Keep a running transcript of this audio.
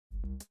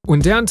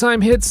When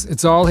downtime hits,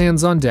 it's all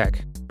hands on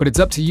deck, but it's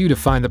up to you to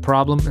find the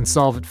problem and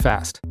solve it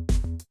fast.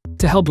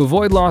 To help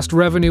avoid lost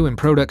revenue and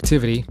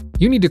productivity,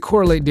 you need to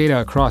correlate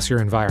data across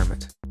your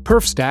environment.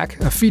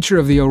 PerfStack, a feature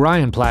of the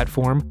Orion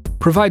Platform,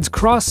 provides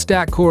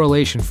cross-stack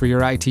correlation for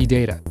your IT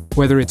data,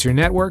 whether it's your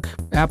network,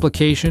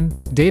 application,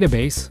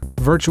 database,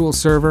 virtual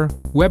server,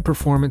 web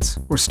performance,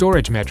 or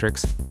storage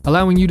metrics,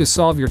 allowing you to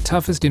solve your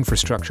toughest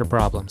infrastructure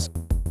problems.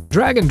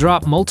 Drag and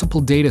drop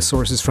multiple data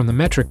sources from the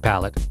metric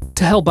palette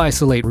to help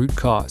isolate root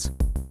cause.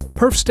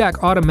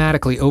 PerfStack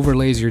automatically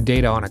overlays your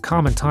data on a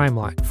common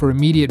timeline for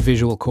immediate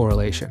visual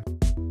correlation.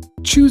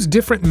 Choose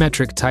different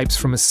metric types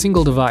from a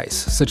single device,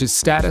 such as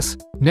status,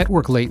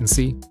 network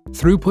latency,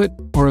 throughput,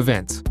 or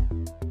events.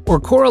 Or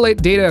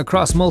correlate data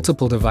across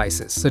multiple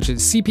devices, such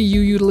as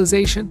CPU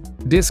utilization,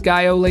 disk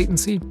I/O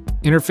latency,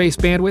 interface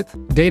bandwidth,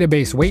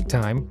 database wait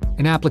time,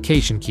 and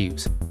application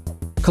queues.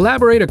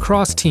 Collaborate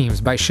across teams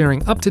by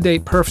sharing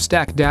up-to-date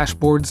PerfStack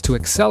dashboards to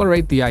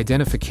accelerate the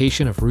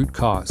identification of root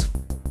cause.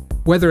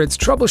 Whether it's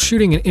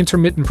troubleshooting an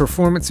intermittent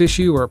performance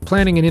issue or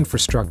planning an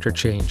infrastructure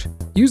change,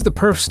 use the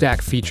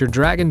PerfStack feature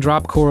drag and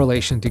drop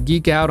correlation to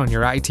geek out on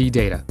your IT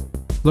data.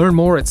 Learn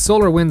more at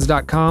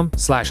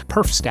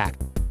solarwinds.com/perfstack.